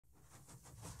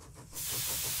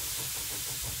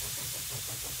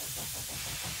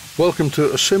Welcome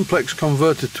to a Simplex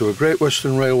converted to a Great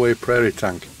Western Railway Prairie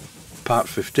tank, part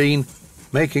 15,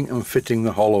 making and fitting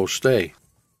the hollow stay.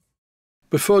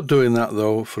 Before doing that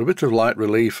though, for a bit of light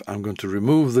relief, I'm going to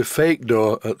remove the fake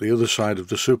door at the other side of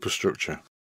the superstructure.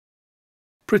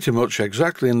 Pretty much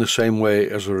exactly in the same way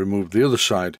as I removed the other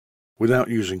side, without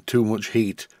using too much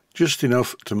heat, just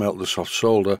enough to melt the soft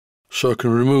solder, so I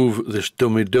can remove this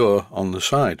dummy door on the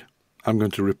side. I'm going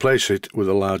to replace it with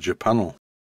a larger panel.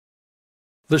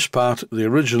 This part, the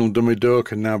original dummy door,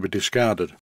 can now be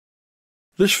discarded.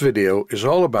 This video is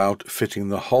all about fitting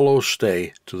the hollow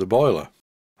stay to the boiler.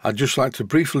 I'd just like to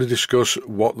briefly discuss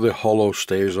what the hollow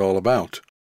stay is all about.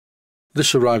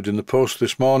 This arrived in the post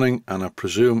this morning and I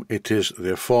presume it is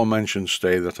the aforementioned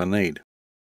stay that I need.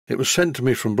 It was sent to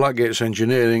me from Blackgates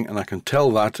Engineering and I can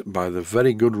tell that by the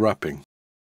very good wrapping.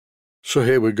 So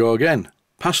here we go again.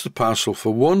 Pass the parcel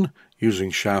for one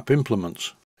using sharp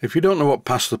implements. If you don't know what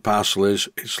pass the parcel is,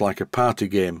 it's like a party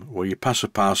game where you pass a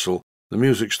parcel, the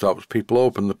music stops, people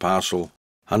open the parcel,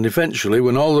 and eventually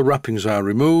when all the wrappings are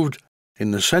removed, in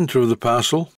the centre of the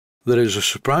parcel there is a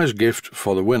surprise gift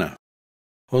for the winner.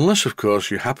 Unless of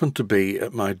course you happen to be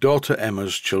at my daughter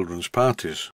Emma's children's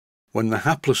parties, when the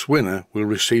hapless winner will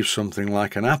receive something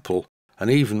like an apple and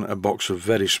even a box of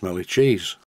very smelly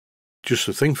cheese. Just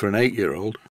a thing for an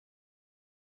 8-year-old.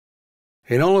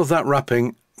 In all of that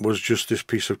wrapping was just this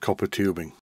piece of copper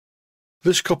tubing.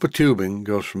 This copper tubing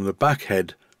goes from the back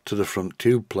head to the front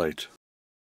tube plate.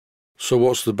 So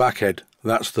what's the back head?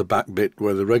 That's the back bit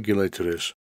where the regulator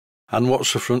is. And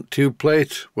what's the front tube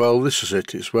plate? Well, this is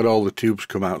it. It's where all the tubes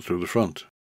come out through the front.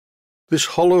 This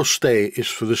hollow stay is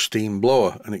for the steam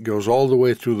blower and it goes all the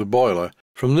way through the boiler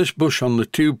from this bush on the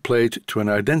tube plate to an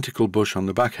identical bush on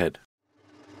the back head.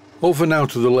 Over now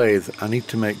to the lathe, I need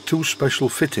to make two special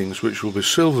fittings which will be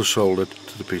silver soldered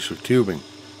to the piece of tubing.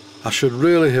 I should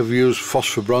really have used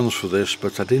phosphor bronze for this,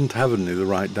 but I didn't have any the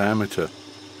right diameter.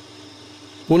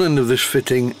 One end of this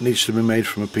fitting needs to be made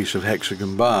from a piece of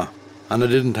hexagon bar, and I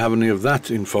didn't have any of that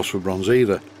in phosphor bronze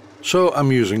either, so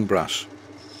I'm using brass.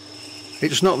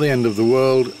 It's not the end of the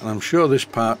world, and I'm sure this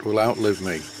part will outlive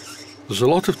me. There's a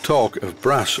lot of talk of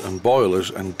brass and boilers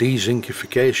and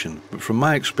dezinkification, but from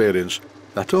my experience,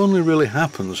 that only really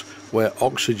happens where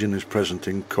oxygen is present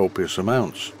in copious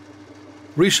amounts.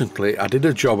 Recently I did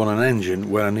a job on an engine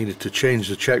where I needed to change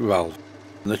the check valve,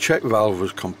 and the check valve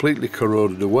was completely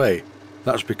corroded away.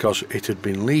 That's because it had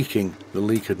been leaking, the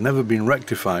leak had never been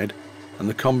rectified, and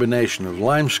the combination of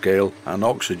limescale and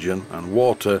oxygen and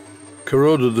water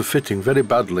corroded the fitting very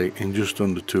badly in just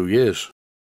under 2 years.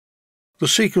 The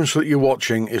sequence that you're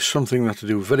watching is something that I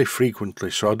do very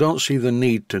frequently, so I don't see the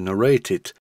need to narrate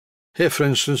it. Here for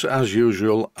instance, as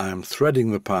usual, I am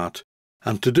threading the part,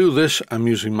 and to do this I'm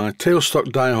using my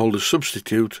tailstock die holder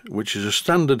substitute, which is a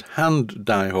standard hand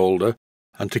die holder,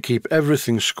 and to keep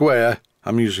everything square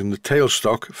I'm using the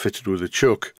tailstock fitted with a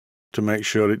chuck to make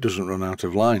sure it doesn't run out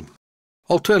of line.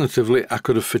 Alternatively, I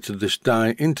could have fitted this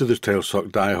die into the tailstock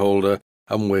die holder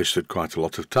and wasted quite a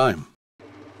lot of time.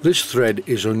 This thread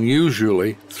is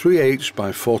unusually 3/8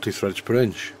 by 40 threads per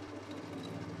inch.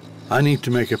 I need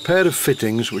to make a pair of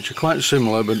fittings which are quite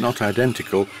similar but not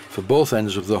identical for both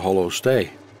ends of the hollow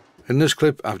stay. In this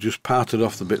clip I've just parted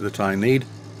off the bit that I need.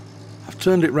 I've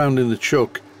turned it round in the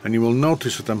chuck and you will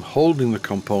notice that I'm holding the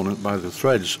component by the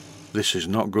threads. This is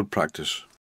not good practice.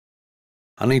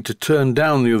 I need to turn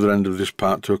down the other end of this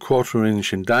part to a 1/4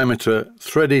 inch in diameter,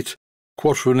 thread it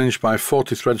 1/4 inch by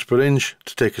 40 threads per inch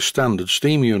to take a standard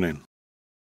steam unit.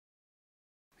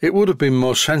 It would have been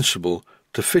more sensible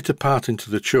to fit a part into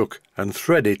the chuck and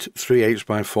thread it 3/8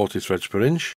 by 40 threads per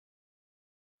inch.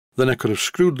 Then I could have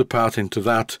screwed the part into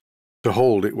that to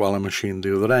hold it while I machined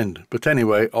the other end, but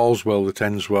anyway, all's well that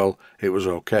ends well, it was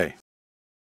okay.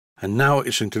 And now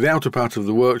it's into the outer part of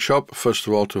the workshop, first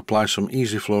of all to apply some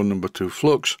Easy Flow No. 2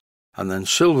 flux, and then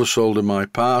silver solder my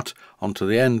part onto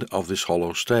the end of this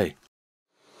hollow stay.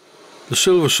 The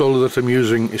silver solder that I'm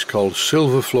using is called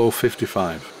Silver Flow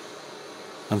 55.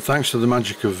 And thanks to the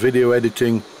magic of video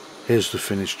editing, here's the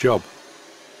finished job.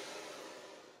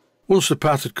 Once the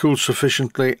part had cooled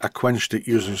sufficiently, I quenched it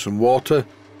using some water,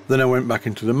 then I went back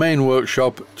into the main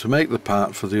workshop to make the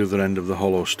part for the other end of the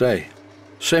hollow stay.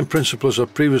 Same principle as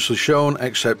I've previously shown,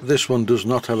 except this one does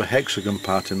not have a hexagon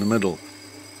part in the middle.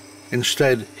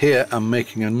 Instead, here I'm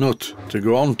making a nut to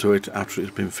go onto it after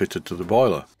it's been fitted to the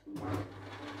boiler.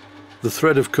 The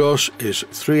thread of course is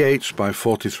 3/8 by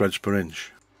 40 threads per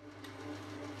inch.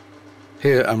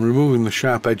 Here I'm removing the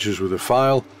sharp edges with a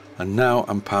file, and now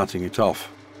I'm parting it off.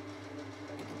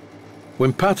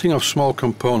 When parting off small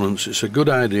components, it's a good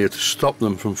idea to stop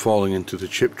them from falling into the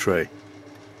chip tray.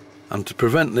 and to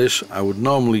prevent this I would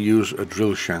normally use a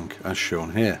drill shank as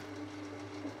shown here.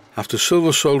 After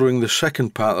silver soldering the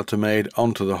second part that I made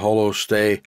onto the hollow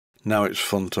stay, now it's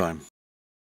fun time.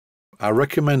 I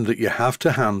recommend that you have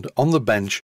to hand on the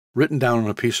bench, written down on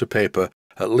a piece of paper,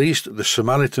 at least the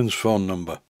Samaritan's phone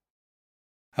number.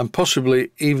 And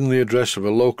possibly even the address of a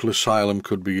local asylum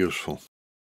could be useful.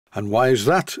 And why is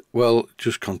that? Well,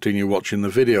 just continue watching the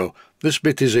video. This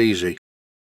bit is easy.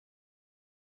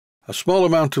 A small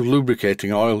amount of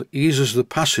lubricating oil eases the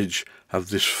passage of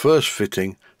this first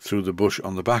fitting through the bush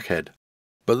on the back head.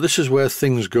 But this is where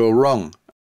things go wrong.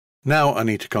 Now I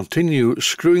need to continue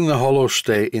screwing the hollow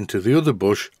stay into the other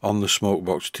bush on the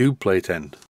smokebox tube plate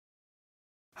end.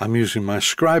 I'm using my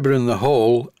scriber in the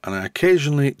hole and I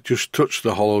occasionally just touch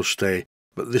the hollow stay,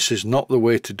 but this is not the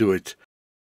way to do it.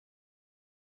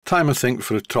 Time I think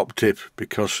for a top tip,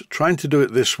 because trying to do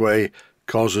it this way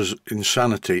causes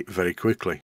insanity very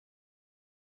quickly.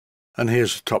 And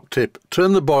here's a top tip.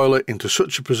 Turn the boiler into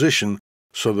such a position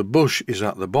so the bush is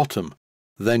at the bottom.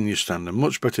 Then you stand a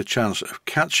much better chance of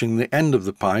catching the end of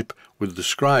the pipe with the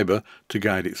scriber to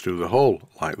guide it through the hole,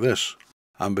 like this.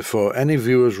 And before any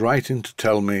viewers write in to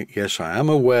tell me, yes, I am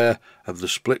aware of the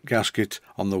split gasket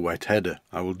on the wet header.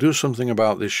 I will do something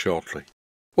about this shortly.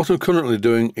 What I'm currently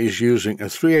doing is using a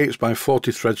 3/8 by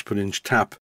 40 threads per inch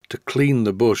tap to clean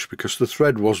the bush because the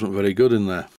thread wasn't very good in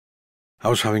there. I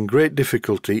was having great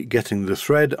difficulty getting the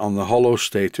thread on the hollow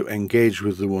stay to engage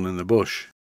with the one in the bush.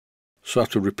 So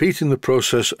after repeating the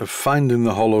process of finding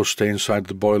the hollow stay inside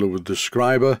the boiler with the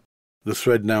scriber, the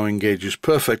thread now engages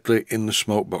perfectly in the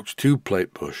smokebox tube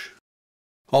plate bush.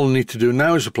 All I need to do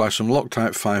now is apply some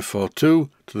Loctite 542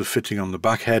 to the fitting on the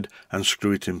back head and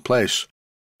screw it in place.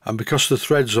 And because the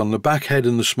threads on the back head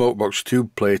and the smokebox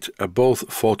tube plate are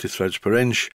both 40 threads per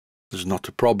inch, there's not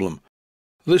a problem.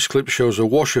 This clip shows a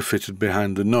washer fitted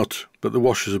behind the nut, but the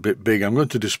washer's a bit big. I'm going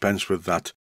to dispense with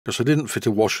that because I didn't fit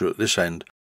a washer at this end,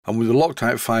 and with the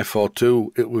Loctite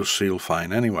 542 it will seal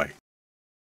fine anyway.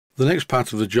 The next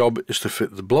part of the job is to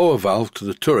fit the blower valve to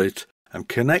the turret and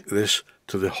connect this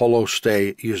to the hollow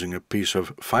stay using a piece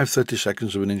of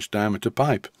 5/32 of an inch diameter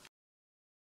pipe.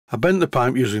 I bent the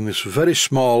pipe using this very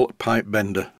small pipe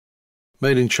bender,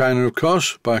 made in China of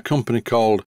course by a company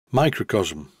called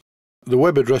Microcosm. The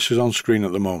web address is on screen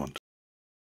at the moment.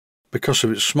 Because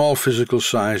of its small physical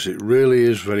size it really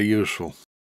is very useful.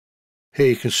 Here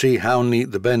you can see how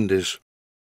neat the bend is.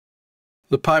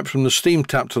 The pipe from the steam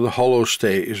tap to the hollow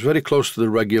stay is very close to the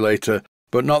regulator,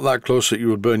 but not that close that you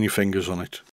would burn your fingers on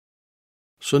it.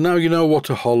 So now you know what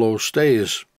a hollow stay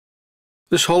is.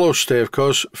 This hollow stay of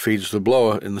course feeds the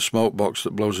blower in the smoke box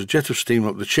that blows a jet of steam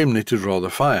up the chimney to draw the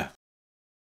fire.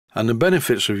 And the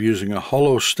benefits of using a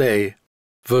hollow stay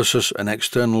versus an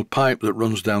external pipe that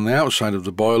runs down the outside of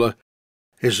the boiler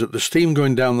is that the steam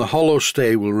going down the hollow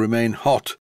stay will remain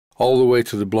hot all the way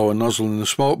to the blower nozzle in the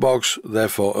smoke box,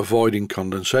 therefore avoiding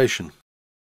condensation.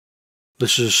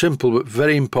 This is a simple but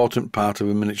very important part of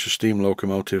a miniature steam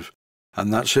locomotive.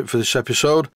 And that's it for this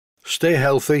episode. Stay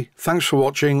healthy, thanks for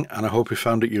watching, and I hope you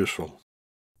found it useful.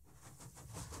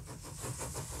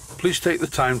 Please take the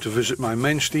time to visit my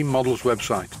main Steam Models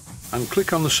website and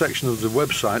click on the section of the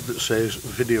website that says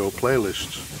Video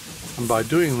Playlists. And by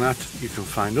doing that, you can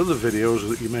find other videos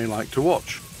that you may like to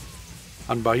watch.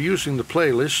 And by using the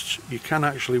playlists, you can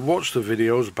actually watch the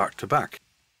videos back to back.